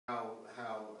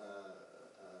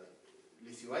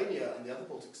Lithuania and the other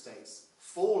Baltic states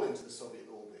fall into the Soviet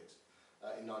orbit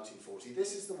in 1940.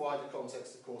 This is the wider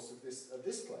context, of course, of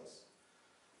this place,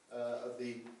 of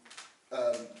the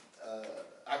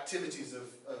activities of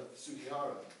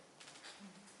Sugihara,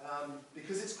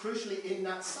 because it's crucially in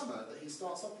that summer that he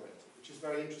starts operating, which is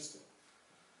very interesting.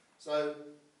 So,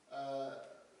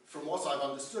 from what I've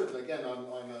understood, and again, I'm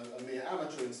a mere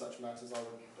amateur in such matters, I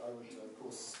would of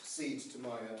course cede to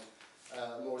my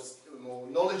more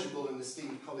knowledgeable and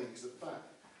esteemed colleagues at the back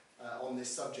on this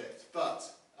subject. But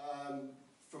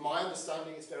from my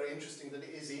understanding, it's very interesting that it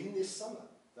is in this summer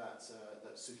that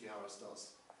Sugihara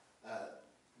starts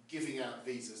giving out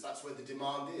visas. That's where the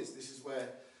demand is. This is where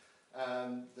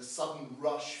the sudden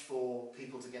rush for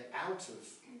people to get out of,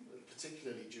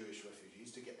 particularly Jewish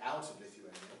refugees, to get out of Lithuania,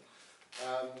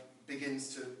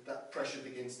 that pressure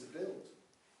begins to build.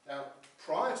 Now,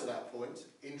 prior to that point,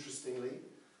 interestingly,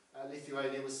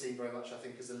 Lithuania was seen very much, I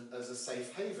think, as a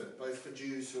safe haven, both for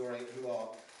Jews who are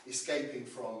escaping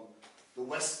from the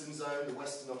Western zone, the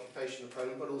Western occupation of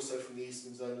Poland, but also from the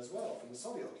Eastern zone as well, from the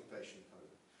Soviet occupation of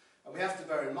Poland. And we have to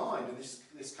bear in mind, and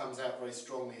this comes out very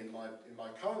strongly in my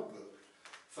current book,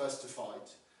 First to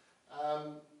Fight.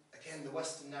 Again, the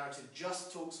Western narrative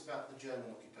just talks about the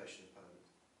German occupation of Poland.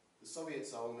 The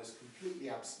Soviets are almost completely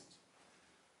absent.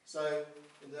 So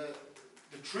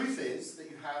the truth is that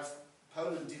you have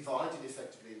Poland divided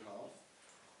effectively in half,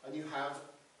 and you have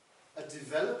a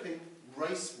developing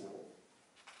race war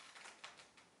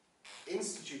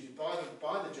instituted by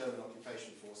the German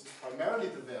occupation forces, primarily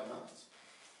the Wehrmacht.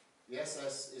 The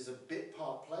SS is a bit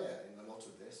part player in a lot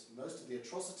of this. Most of the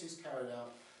atrocities carried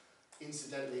out,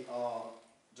 incidentally, are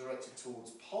directed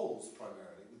towards Poles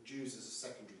primarily, with Jews as a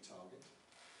secondary target.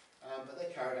 But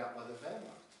they're carried out by the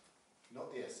Wehrmacht,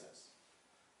 not the SS.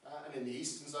 And in the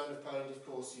eastern zone of Poland, of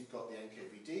course, you've got the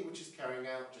NKVD, which is carrying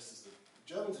out, just as the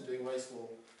Germans are doing race war,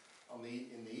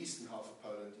 in the eastern half of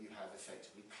Poland, you have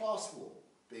effectively class war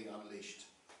being unleashed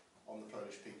on the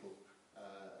Polish people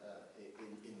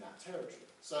in that territory.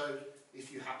 So,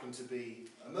 if you happen to be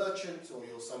a merchant, or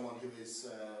you're someone who is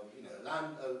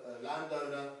a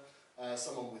landowner,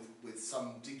 someone with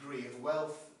some degree of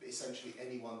wealth, essentially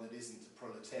anyone that isn't a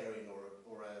proletarian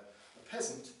or a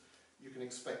peasant, you can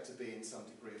expect to be in some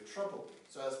degree of trouble.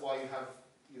 So that's why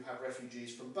you have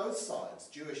refugees from both sides,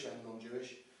 Jewish and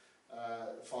non-Jewish,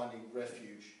 finding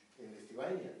refuge in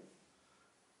Lithuania.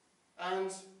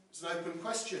 And it's an open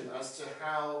question as to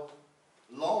how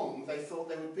long they thought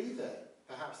they would be there.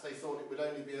 Perhaps they thought it would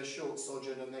only be a short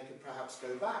sojourn and they could perhaps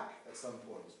go back at some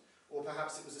point. Or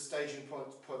perhaps it was a staging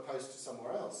post to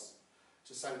somewhere else,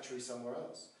 to sanctuary somewhere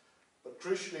else. But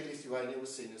crucially, Lithuania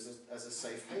was seen as a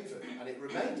safe haven, and it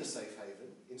remained a safe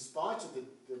haven in spite of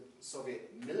the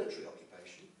Soviet military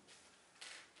occupation,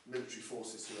 military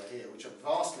forces who are here, which are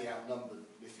vastly outnumbered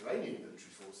Lithuanian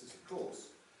military forces, of course.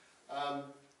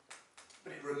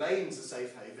 But it remains a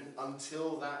safe haven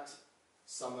until that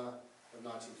summer of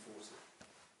 1940.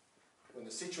 When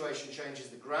the situation changes,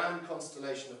 the grand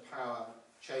constellation of power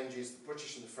changes, the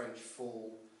British and the French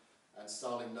fall, and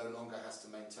Stalin no longer has to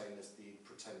maintain the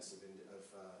pretense of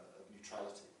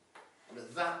neutrality. And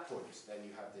at that point, then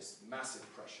you have this massive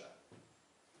pressure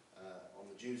on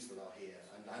the Jews that are here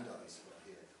and landowners that are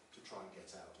here to try and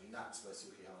get out. And that's where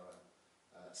Sugihara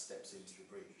steps into the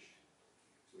breach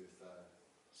with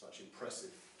such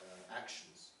impressive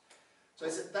actions. So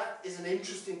that is an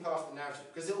interesting part of the narrative,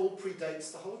 because it all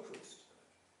predates the Holocaust.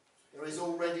 There is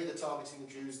already the targeting of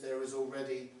Jews, there is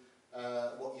already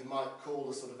what you might call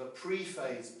a sort of a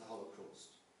pre-phase of the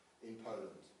Holocaust in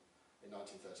Poland in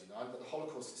 1939, but the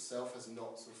Holocaust itself has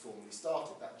not sort of formally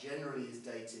started. That generally is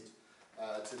dated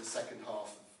to the second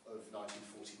half of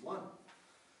 1941.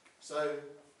 So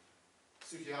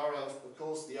Sugihara, of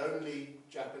course, the only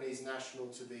Japanese national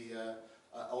to be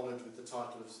honoured with the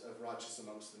title of Righteous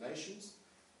Amongst the Nations,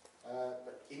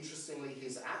 but interestingly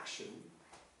his action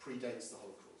predates the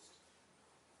Holocaust.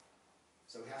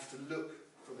 So we have to look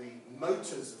for the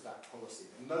motors of that policy,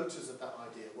 the motors of that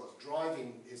idea, what's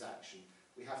driving his action.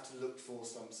 We have to look for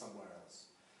somewhere else.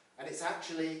 And it's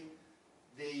actually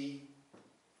the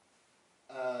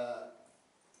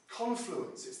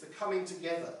confluence, it's the coming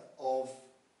together of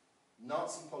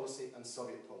Nazi policy and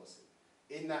Soviet policy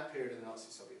in that period of the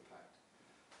Nazi-Soviet pact.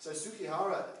 So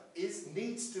Sugihara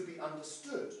needs to be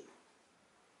understood,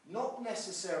 not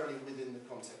necessarily within the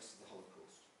context of the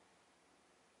Holocaust,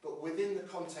 but within the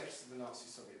context of the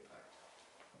Nazi-Soviet pact.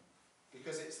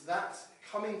 Because it's that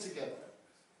coming together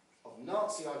of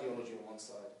Nazi ideology on one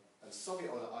side and Soviet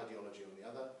ideology on the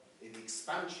other, in the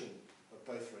expansion of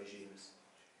both regimes,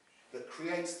 that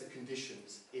creates the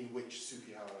conditions in which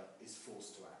Sugihara is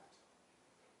forced to act.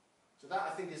 So that, I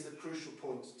think, is the crucial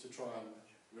point to try and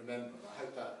remember. And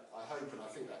I hope and I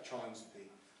think that chimes with the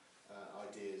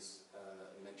ideas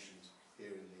mentioned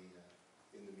here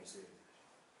in the museum.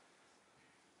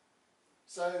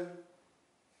 So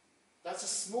that's a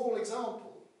small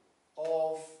example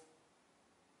of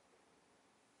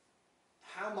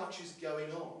how much is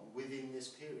going on within this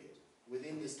period,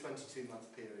 within this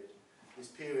 22-month period, this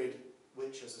period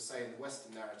which, as I say in the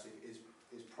Western narrative,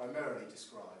 is primarily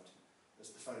described as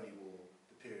the Phony War,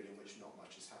 the period in which not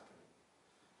much is happening.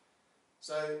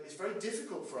 So it's very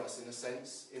difficult for us, in a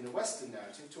sense, in the Western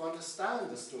narrative, to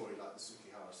understand a story like the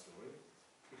Sugiharos story,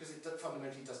 because it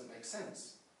fundamentally doesn't make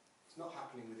sense. It's not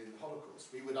happening within the Holocaust.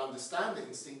 We would understand it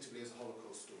instinctively as a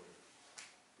Holocaust story.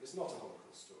 But it's not a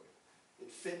Holocaust story.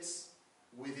 It fits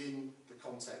within the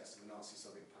context of the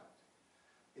Nazi-Soviet pact.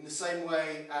 In the same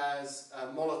way as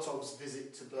Molotov's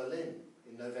visit to Berlin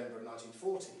in November of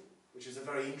 1940, which is a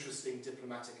very interesting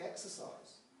diplomatic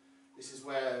exercise. This is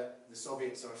where the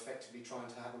Soviets are effectively trying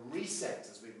to have a reset,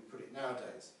 as we would put it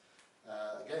nowadays.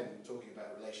 Again, talking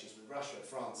about relations with Russia,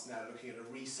 France now looking at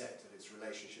a reset of its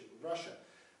relationship with Russia.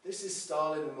 This is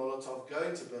Stalin and Molotov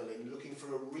going to Berlin looking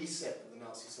for a reset of the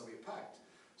Nazi-Soviet pact.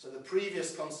 So the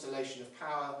previous constellation of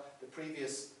power, the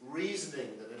previous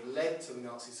reasoning that had led to the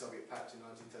Nazi-Soviet pact in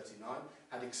 1939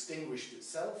 had extinguished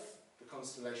itself. The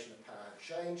constellation of power had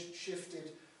changed,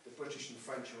 shifted. The British and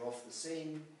French are off the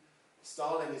scene.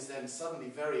 Stalin is then suddenly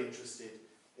very interested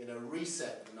in a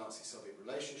reset of the Nazi-Soviet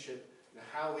relationship. Now,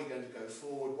 how are we going to go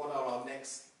forward? What are our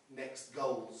next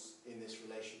goals in this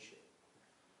relationship?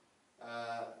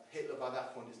 Hitler, by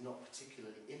that point, is not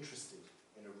particularly interested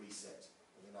in a reset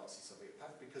of the Nazi-Soviet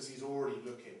pact because he's already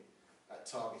looking at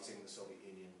targeting the Soviet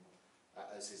Union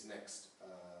as his next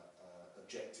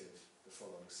objective the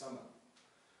following summer.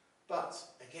 But,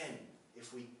 again,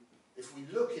 if we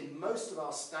look in most of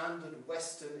our standard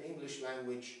Western English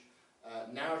language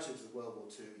narratives of World War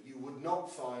II, you would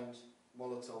not find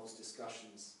Molotov's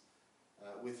discussions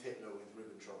with Hitler, with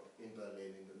Ribentropo in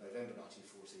Berlin in November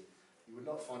 1940. You would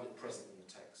not find it present in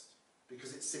the text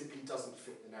because it simply doesn't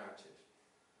fit the narrative.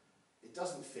 It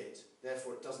doesn't fit,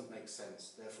 therefore it doesn't make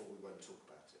sense, therefore we won't talk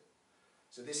about it.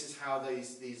 So this is how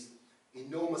these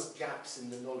enormous gaps in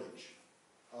the knowledge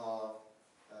are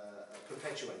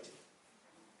perpetuated.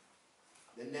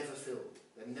 They're never filled.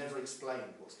 They're never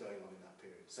explained what's going on in that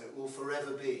period. So it will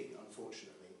forever be,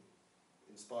 unfortunately,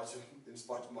 in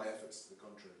spite of my efforts to the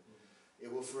contrary,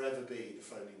 it will forever be the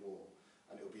Phony War,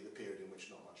 and it will be the period in which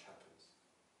not much happens.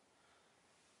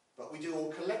 But we do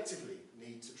all collectively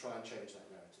need to try and change that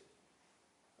narrative.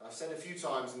 I've said a few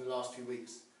times in the last few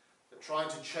weeks that trying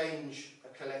to change a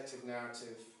collective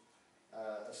narrative,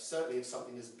 certainly of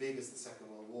something as big as the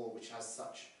Second World War, which has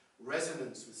such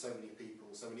resonance with so many people,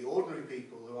 so many ordinary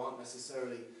people who aren't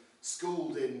necessarily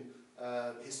schooled in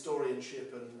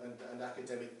historianship and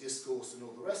academic discourse and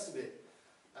all the rest of it,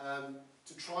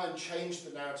 to try and change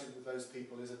the narrative of those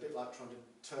people is a bit like trying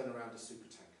to turn around a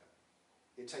supertanker.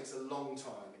 It takes a long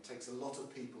time, it takes a lot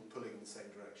of people pulling in the same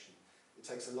direction. It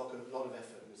takes a lot of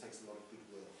effort and it takes a lot of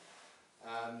goodwill.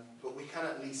 But we can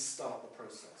at least start the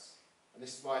process. And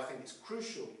this is why I think it's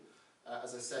crucial,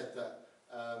 as I said, that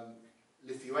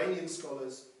Lithuanian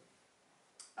scholars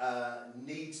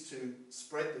need to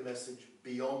spread the message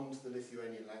beyond the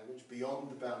Lithuanian language, beyond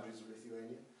the boundaries of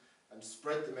Lithuania, and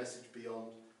spread the message beyond,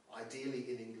 ideally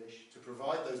in English, to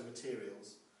provide those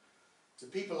materials to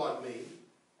people like me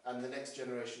and the next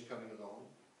generation coming along,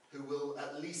 who will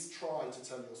at least try to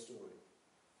tell your story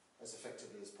as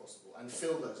effectively as possible and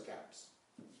fill those gaps,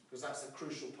 because that's a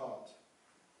crucial part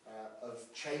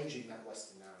of changing that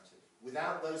Western narrative.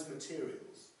 Without those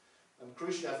materials, and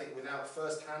crucially I think without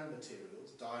first-hand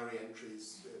materials, diary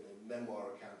entries, memoir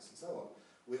accounts and so on,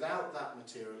 without that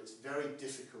material it's very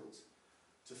difficult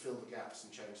to fill the gaps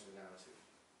and change the narrative.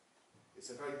 It's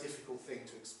a very difficult thing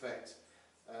to expect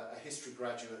a history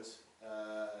graduate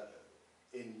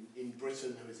in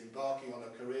Britain who is embarking on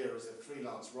a career as a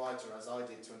freelance writer, as I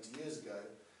did 20 years ago,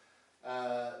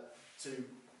 to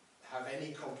have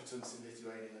any competence in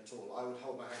Lithuanian at all. I would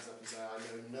hold my hands up and say I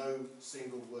know no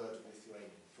single word of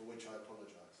Lithuanian, for which I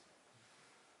apologise.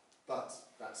 But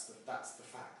that's the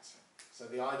fact. So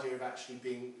the idea of actually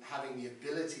having the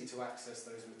ability to access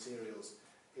those materials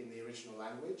in the original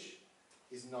language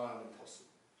is nigh on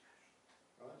impossible.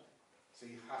 Right? So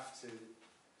you have to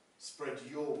spread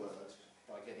your word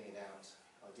by getting it out,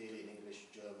 ideally in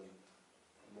English, German,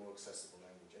 a more accessible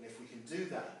language. And if we can do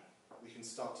that, we can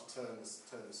start to turn the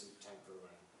supertanker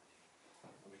around.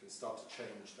 And we can start to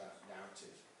change that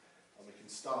narrative. And we can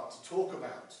start to talk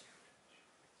about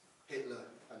Hitler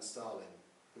and Stalin,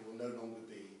 who will no longer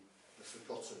be the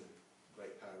forgotten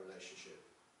great power relations. relationship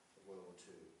of World War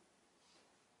II.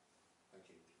 Thank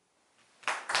you.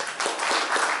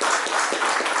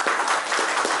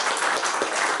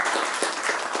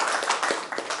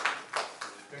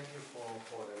 Thank you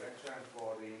for the lecture and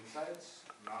for the insights.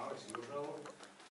 Now, as usual,